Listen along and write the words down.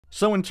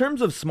So in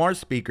terms of smart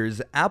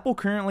speakers, Apple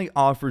currently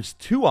offers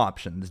two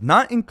options,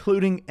 not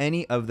including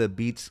any of the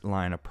Beats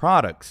line of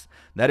products.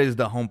 That is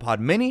the HomePod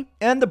Mini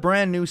and the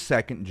brand new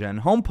 2nd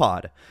gen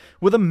HomePod.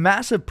 With a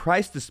massive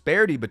price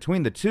disparity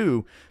between the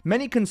two,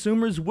 many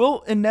consumers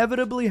will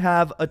inevitably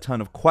have a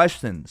ton of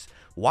questions.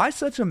 Why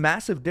such a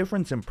massive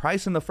difference in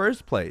price in the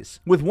first place?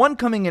 With one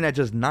coming in at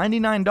just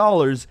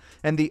 $99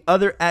 and the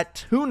other at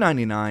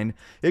 $299,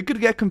 it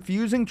could get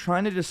confusing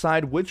trying to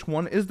decide which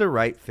one is the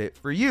right fit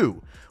for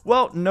you.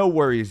 Well, no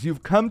worries,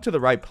 you've come to the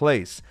right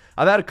place.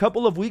 I've had a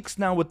couple of weeks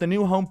now with the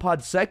new HomePod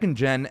 2nd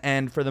gen,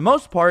 and for the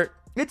most part,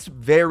 it's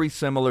very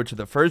similar to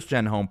the 1st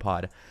gen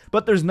HomePod,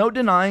 but there's no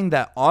denying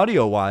that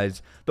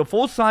audio-wise, the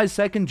full-size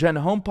 2nd gen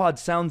HomePod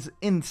sounds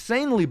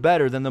insanely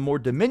better than the more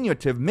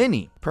diminutive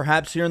Mini.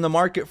 Perhaps you're in the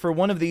market for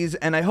one of these,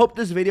 and I hope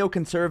this video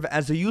can serve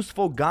as a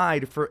useful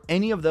guide for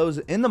any of those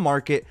in the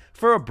market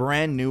for a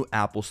brand new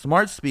Apple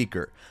smart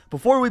speaker.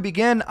 Before we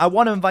begin, I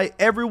want to invite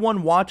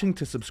everyone watching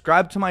to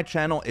subscribe to my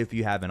channel if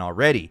you haven't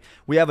already.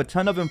 We have a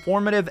ton of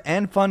informative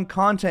and fun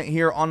content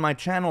here on my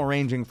channel,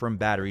 ranging from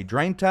battery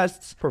drain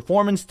tests,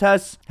 performance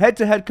tests,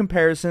 head-to-head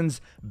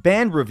comparisons,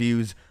 band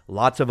reviews,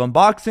 lots of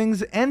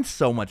unboxings, and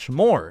so much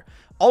more.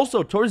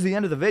 Also, towards the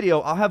end of the video,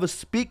 I'll have a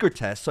speaker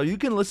test so you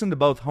can listen to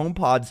both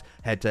HomePods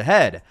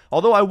head-to-head.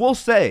 Although I will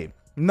say,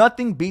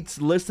 nothing beats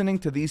listening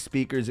to these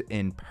speakers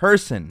in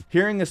person.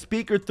 Hearing a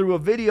speaker through a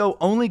video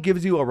only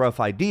gives you a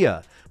rough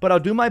idea, but I'll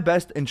do my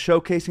best in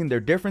showcasing their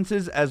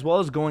differences as well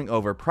as going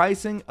over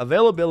pricing,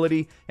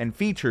 availability, and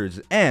features.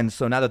 And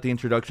so now that the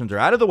introductions are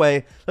out of the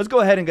way, let's go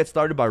ahead and get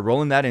started by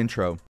rolling that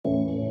intro.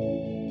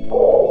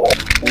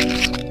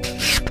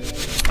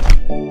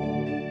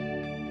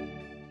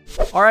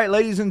 Alright,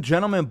 ladies and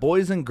gentlemen,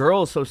 boys and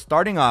girls, so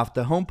starting off,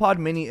 the HomePod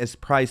Mini is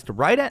priced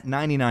right at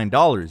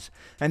 $99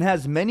 and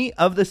has many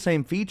of the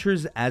same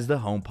features as the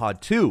HomePod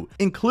 2,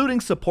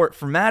 including support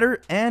for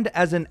Matter and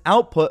as an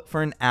output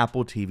for an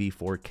Apple TV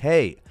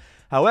 4K.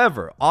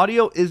 However,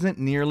 audio isn't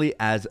nearly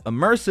as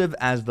immersive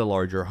as the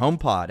larger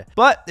HomePod,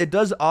 but it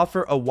does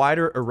offer a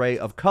wider array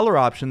of color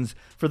options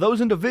for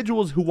those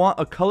individuals who want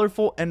a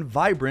colorful and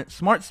vibrant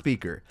smart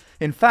speaker.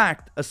 In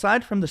fact,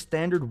 aside from the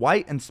standard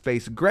white and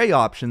space gray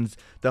options,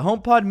 the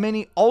HomePod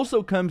Mini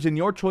also comes in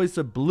your choice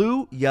of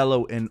blue,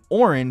 yellow, and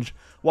orange,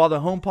 while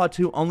the HomePod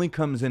 2 only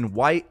comes in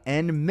white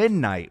and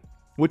midnight,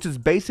 which is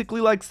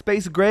basically like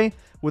space gray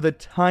with a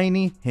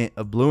tiny hint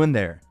of blue in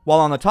there. While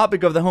on the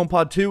topic of the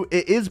HomePod 2,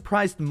 it is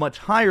priced much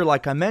higher,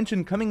 like I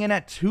mentioned, coming in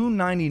at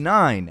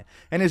 $299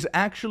 and is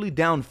actually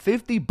down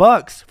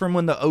 $50 from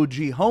when the OG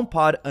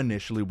HomePod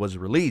initially was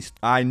released.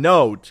 I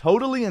know,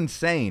 totally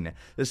insane.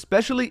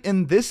 Especially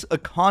in this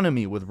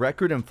economy with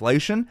record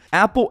inflation,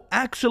 Apple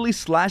actually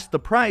slashed the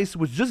price,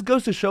 which just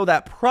goes to show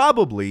that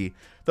probably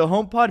the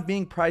HomePod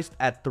being priced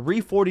at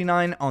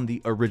 $349 on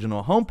the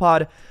original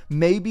HomePod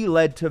maybe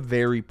led to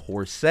very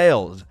poor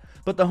sales.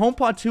 But the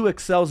HomePod 2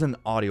 excels in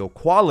audio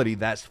quality,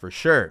 that's for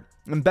sure.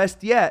 And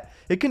best yet,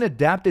 it can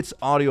adapt its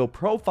audio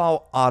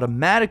profile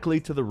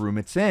automatically to the room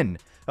it's in,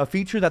 a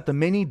feature that the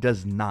Mini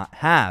does not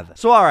have.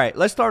 So alright,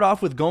 let's start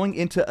off with going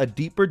into a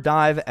deeper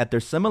dive at their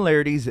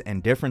similarities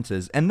and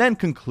differences, and then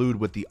conclude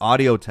with the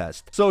audio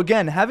test. So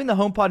again, having the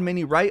HomePod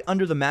Mini right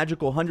under the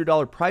magical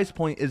 $100 price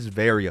point is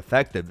very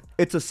effective.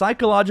 It's a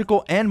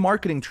psychological and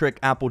marketing trick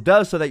Apple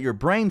does so that your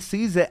brain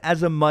sees it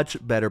as a much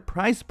better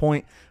price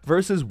point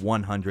versus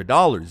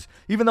 $100,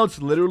 even though it's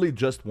literally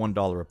just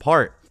 $1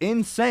 apart.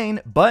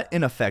 Insane, but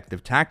an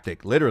effective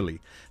tactic,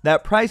 literally.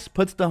 That price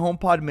puts the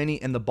HomePod Mini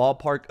in the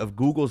ballpark of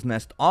Google's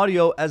Nest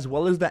Audio as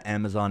well as the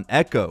Amazon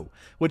Echo,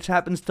 which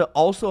happens to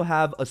also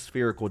have a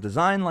spherical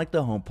design like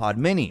the HomePod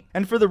Mini.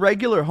 And for the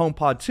regular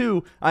HomePod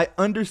 2, I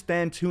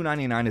understand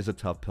 $299 is a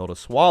tough pill to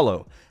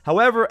swallow.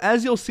 However,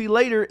 as you'll see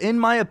later, in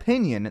my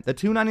opinion, the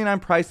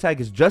 $299 price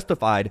tag is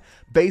justified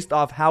based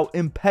off how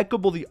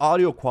impeccable the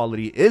audio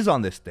quality is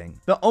on this thing.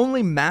 The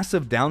only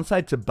massive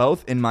downside to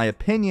both, in my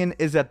opinion,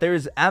 is that there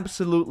is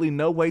absolutely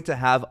no way to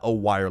have a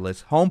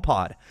wireless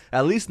HomePod,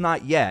 at least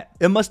not yet.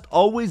 It must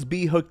always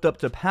be hooked up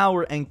to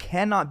power and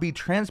cannot be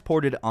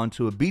transported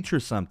onto a beach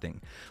or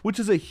something, which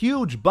is a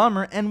huge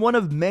bummer and one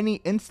of many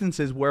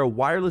instances where a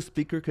wireless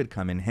speaker could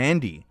come in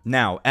handy.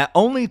 Now, at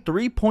only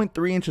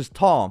 3.3 inches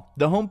tall,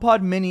 the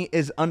HomePod Mini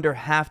is under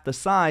half the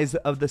size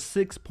of the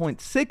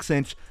 6.6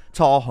 inch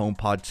tall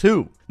HomePod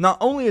 2. Not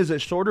only is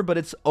it shorter, but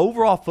its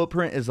overall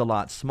footprint is a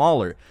lot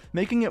smaller,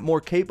 making it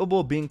more capable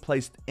of being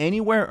placed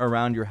anywhere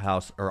around your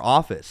house or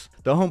office.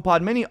 The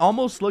HomePod Mini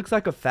almost looks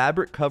like a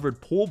fabric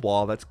covered pool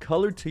ball that's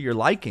colored to your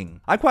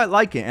liking. I quite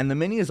like it, and the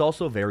Mini is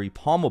also very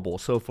palmable,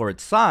 so for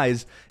its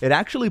size, it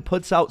actually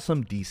puts out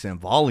some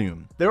decent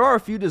volume. There are a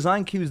few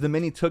design cues the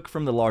Mini took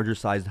from the larger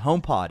sized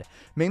HomePod,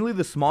 mainly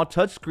the small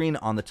touchscreen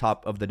on the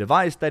top of the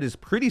device that is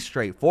pretty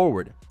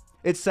straightforward.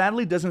 It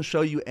sadly doesn't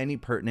show you any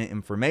pertinent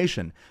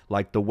information,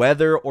 like the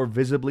weather or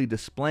visibly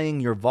displaying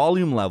your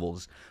volume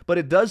levels, but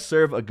it does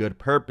serve a good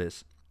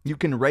purpose. You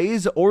can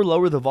raise or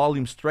lower the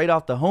volume straight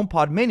off the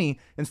HomePod mini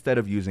instead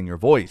of using your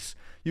voice.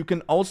 You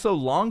can also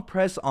long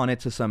press on it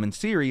to summon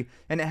Siri,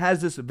 and it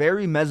has this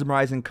very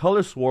mesmerizing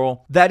color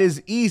swirl that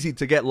is easy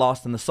to get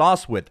lost in the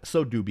sauce with,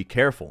 so do be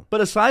careful.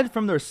 But aside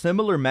from their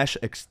similar mesh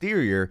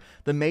exterior,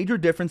 the major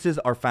differences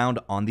are found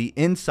on the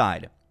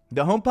inside.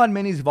 The HomePod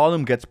mini's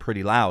volume gets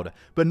pretty loud,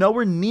 but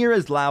nowhere near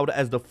as loud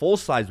as the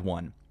full-size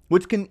one,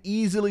 which can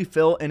easily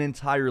fill an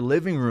entire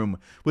living room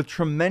with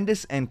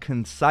tremendous and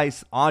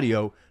concise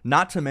audio,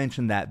 not to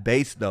mention that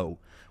bass though.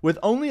 With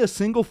only a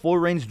single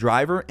full-range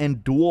driver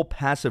and dual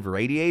passive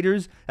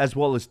radiators, as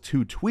well as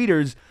 2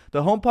 tweeters,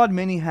 the HomePod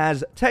mini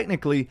has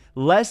technically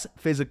less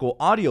physical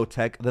audio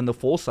tech than the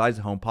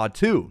full-size HomePod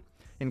 2.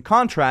 In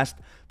contrast,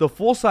 the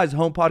full-size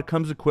HomePod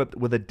comes equipped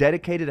with a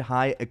dedicated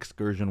high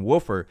excursion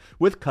woofer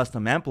with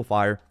custom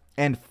amplifier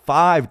and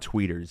 5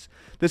 tweeters.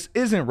 This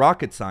isn't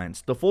rocket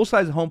science. The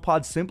full-size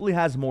HomePod simply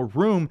has more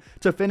room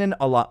to fit in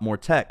a lot more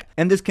tech,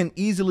 and this can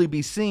easily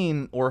be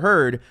seen or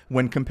heard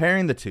when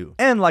comparing the two.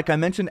 And like I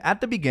mentioned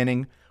at the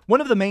beginning, one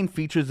of the main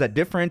features that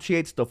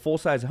differentiates the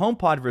full-size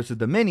HomePod versus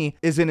the mini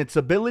is in its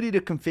ability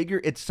to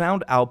configure its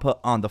sound output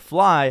on the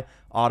fly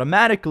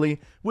automatically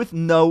with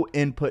no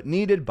input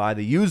needed by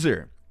the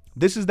user.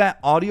 This is that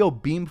audio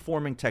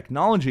beamforming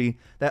technology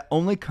that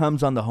only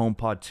comes on the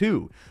HomePod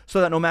 2,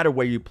 so that no matter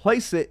where you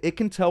place it, it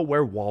can tell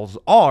where walls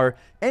are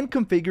and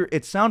configure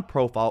its sound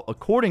profile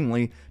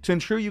accordingly to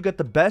ensure you get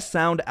the best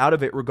sound out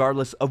of it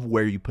regardless of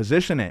where you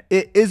position it.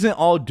 It isn't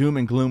all doom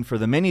and gloom for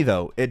the mini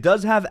though. It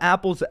does have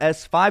Apple's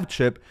S5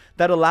 chip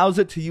that allows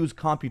it to use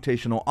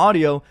computational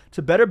audio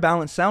to better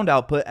balance sound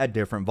output at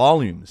different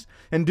volumes.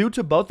 And due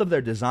to both of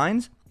their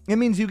designs, it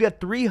means you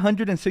get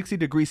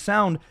 360-degree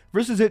sound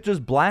versus it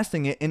just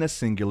blasting it in a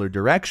singular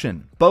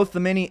direction. Both the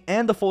mini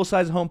and the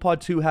full-size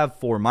HomePod 2 have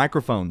 4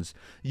 microphones,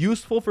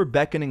 useful for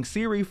beckoning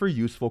Siri for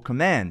useful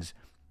commands.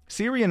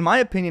 Siri, in my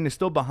opinion, is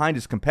still behind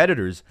its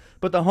competitors,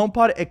 but the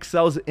HomePod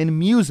excels in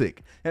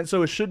music, and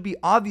so it should be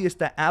obvious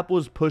that Apple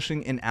is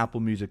pushing an Apple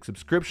Music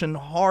subscription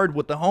hard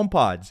with the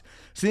HomePods,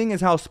 seeing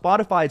as how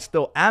Spotify is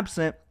still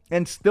absent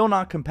and still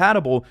not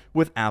compatible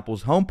with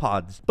Apple's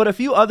HomePods. But a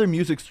few other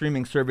music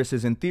streaming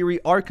services in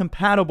theory are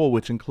compatible,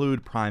 which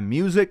include Prime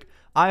Music,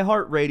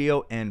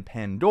 iHeartRadio, and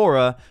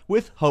Pandora,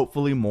 with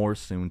hopefully more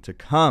soon to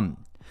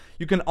come.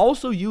 You can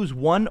also use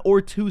 1 or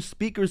 2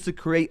 speakers to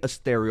create a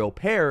stereo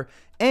pair,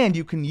 and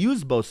you can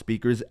use both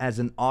speakers as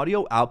an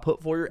audio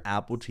output for your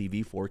Apple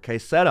TV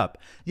 4K setup.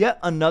 Yet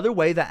another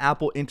way that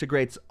Apple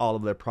integrates all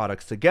of their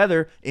products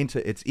together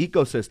into its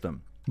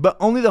ecosystem. But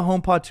only the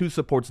HomePod 2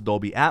 supports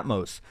Dolby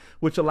Atmos,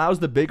 which allows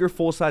the bigger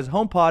full-size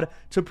HomePod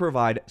to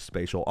provide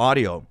spatial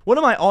audio. One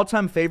of my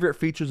all-time favorite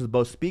features of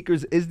both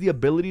speakers is the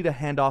ability to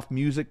hand off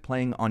music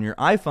playing on your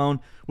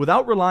iPhone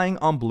without relying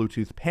on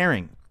Bluetooth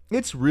pairing.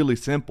 It's really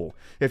simple.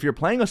 If you're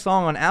playing a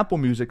song on Apple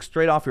Music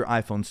straight off your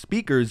iPhone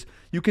speakers,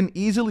 you can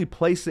easily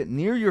place it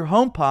near your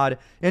HomePod,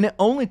 and it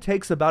only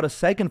takes about a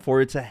second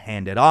for it to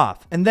hand it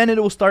off. And then it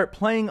will start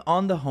playing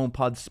on the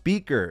HomePod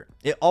speaker.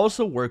 It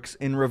also works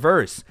in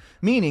reverse,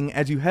 meaning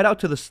as you head out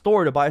to the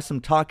store to buy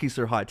some Takis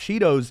or hot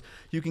Cheetos,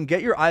 you can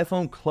get your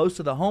iPhone close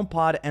to the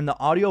HomePod and the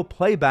audio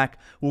playback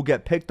will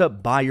get picked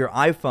up by your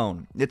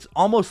iPhone. It's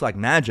almost like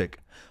magic.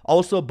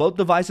 Also, both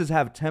devices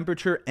have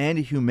temperature and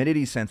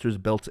humidity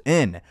sensors built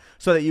in,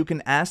 so that you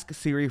can ask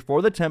Siri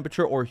for the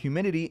temperature or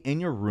humidity in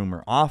your room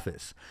or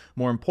office.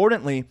 More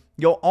importantly,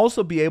 you'll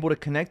also be able to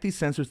connect these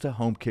sensors to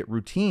HomeKit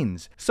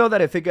routines, so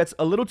that if it gets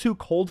a little too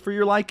cold for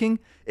your liking,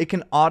 it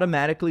can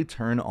automatically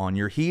turn on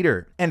your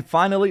heater. And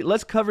finally,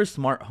 let's cover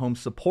smart home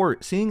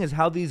support, seeing as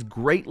how these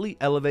greatly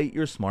elevate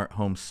your smart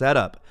home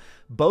setup.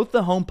 Both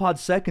the HomePod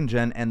 2nd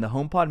Gen and the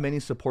HomePod Mini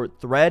support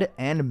Thread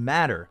and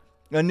Matter,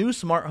 a new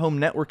smart home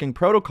networking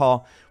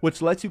protocol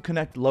which lets you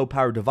connect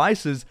low-power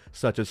devices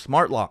such as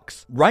smart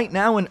locks. Right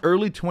now in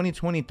early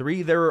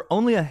 2023, there are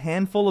only a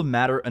handful of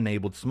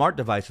Matter-enabled smart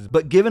devices,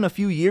 but given a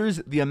few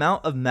years, the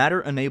amount of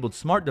Matter-enabled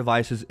smart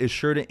devices is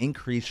sure to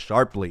increase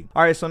sharply.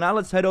 Alright, so now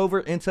let's head over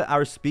into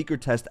our speaker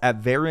test at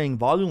varying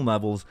volume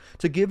levels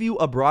to give you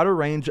a broader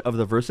range of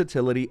the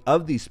versatility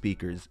of these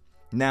speakers.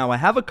 Now, I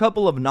have a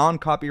couple of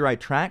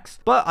non-copyright tracks,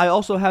 but I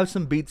also have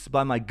some beats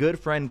by my good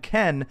friend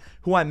Ken,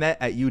 who I met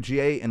at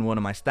UGA in one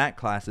of my stat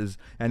classes,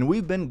 and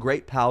we've been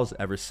great pals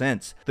ever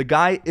since. The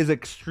guy is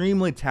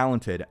extremely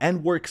talented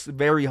and works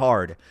very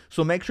hard,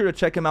 so make sure to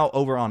check him out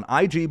over on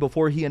IG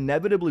before he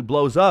inevitably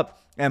blows up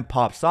and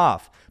pops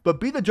off. But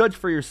be the judge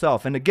for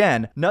yourself, and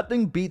again,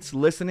 nothing beats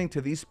listening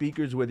to these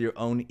speakers with your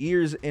own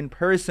ears in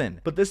person,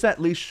 but this at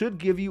least should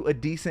give you a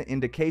decent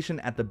indication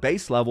at the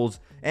bass levels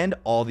and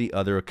all the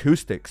other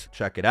acoustics.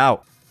 Check it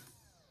out.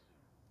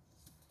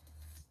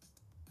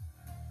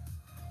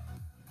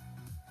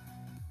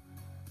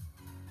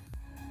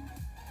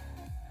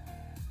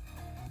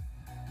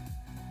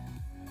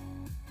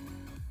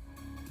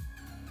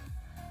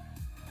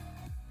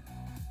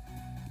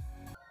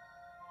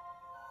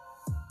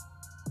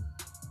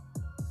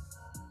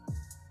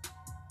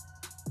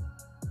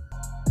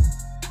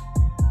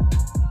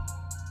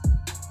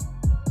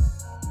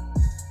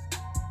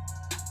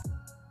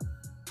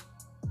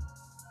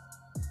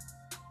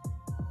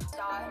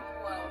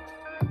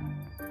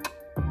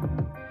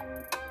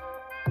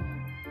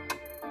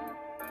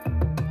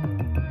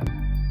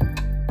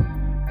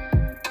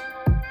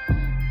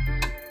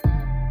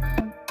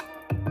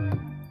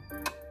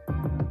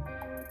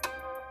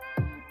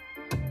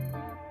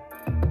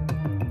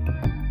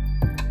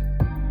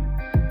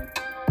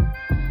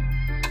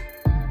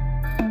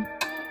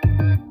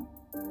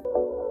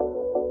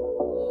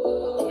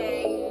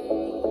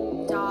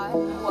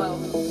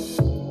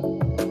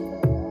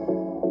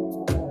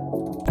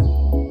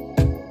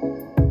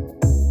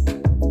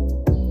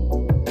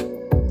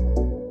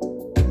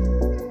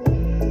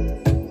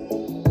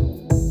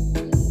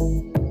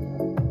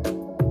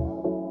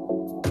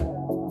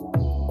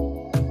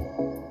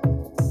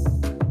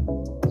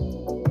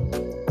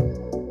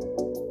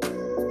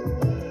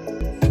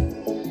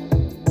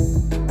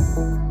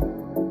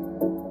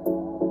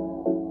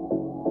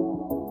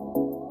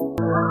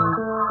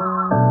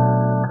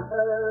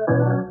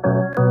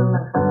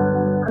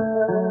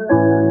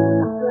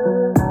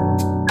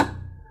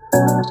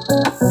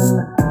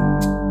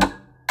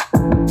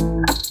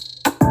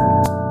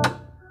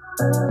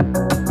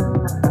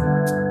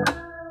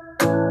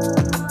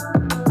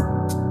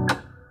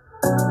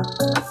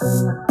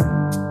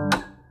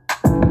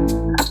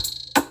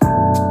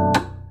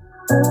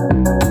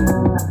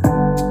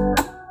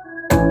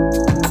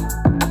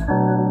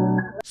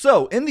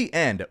 in the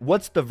end,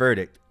 what's the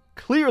verdict?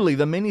 Clearly,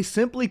 the Mini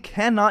simply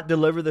cannot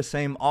deliver the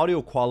same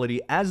audio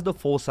quality as the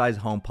full-size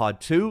HomePod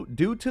 2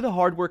 due to the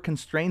hardware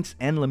constraints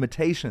and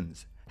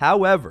limitations.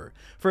 However,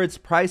 for its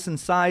price and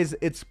size,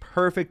 it's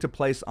perfect to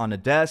place on a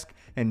desk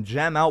and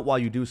jam out while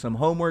you do some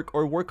homework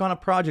or work on a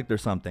project or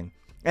something.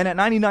 And at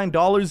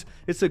 $99,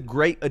 it's a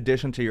great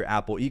addition to your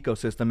Apple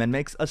ecosystem and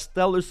makes a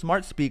stellar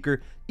smart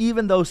speaker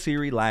even though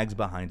Siri lags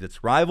behind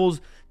its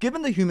rivals,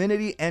 given the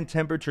humidity and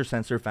temperature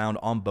sensor found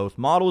on both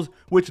models,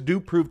 which do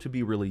prove to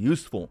be really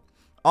useful.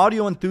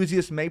 Audio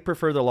enthusiasts may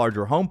prefer the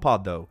larger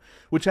HomePod though,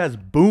 which has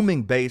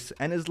booming bass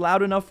and is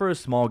loud enough for a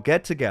small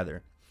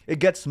get-together. It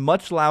gets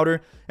much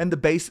louder and the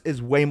bass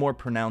is way more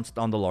pronounced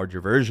on the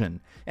larger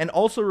version. And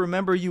also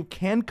remember, you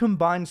can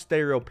combine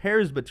stereo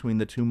pairs between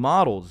the two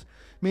models,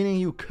 meaning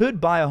you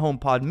could buy a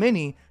HomePod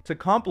Mini to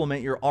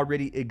complement your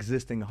already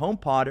existing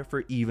HomePod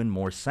for even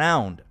more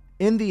sound.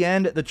 In the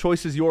end, the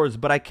choice is yours,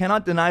 but I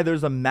cannot deny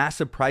there's a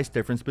massive price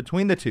difference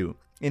between the two.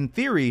 In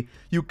theory,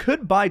 you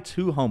could buy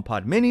two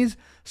HomePod Minis,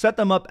 set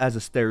them up as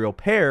a stereo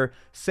pair,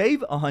 save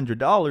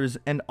 $100,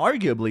 and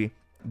arguably,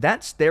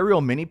 that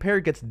stereo mini pair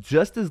gets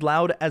just as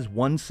loud as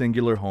one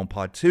singular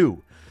HomePod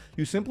 2.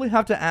 You simply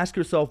have to ask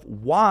yourself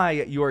why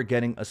you are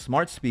getting a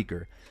smart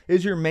speaker.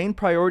 Is your main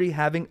priority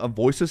having a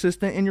voice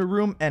assistant in your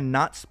room and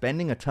not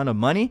spending a ton of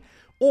money?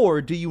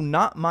 Or do you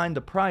not mind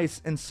the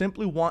price and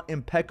simply want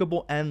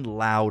impeccable and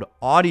loud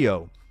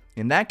audio?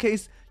 In that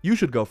case, you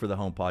should go for the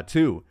HomePod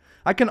 2.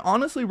 I can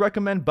honestly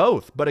recommend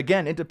both, but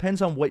again, it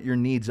depends on what your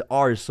needs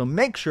are, so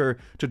make sure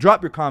to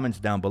drop your comments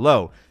down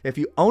below. If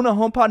you own a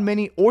HomePod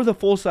Mini or the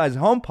full-size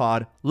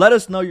HomePod, let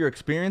us know your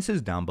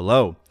experiences down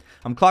below.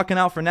 I'm clocking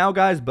out for now,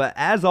 guys, but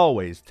as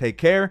always, take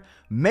care,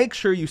 make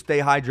sure you stay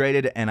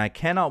hydrated, and I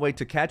cannot wait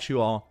to catch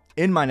you all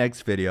in my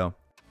next video.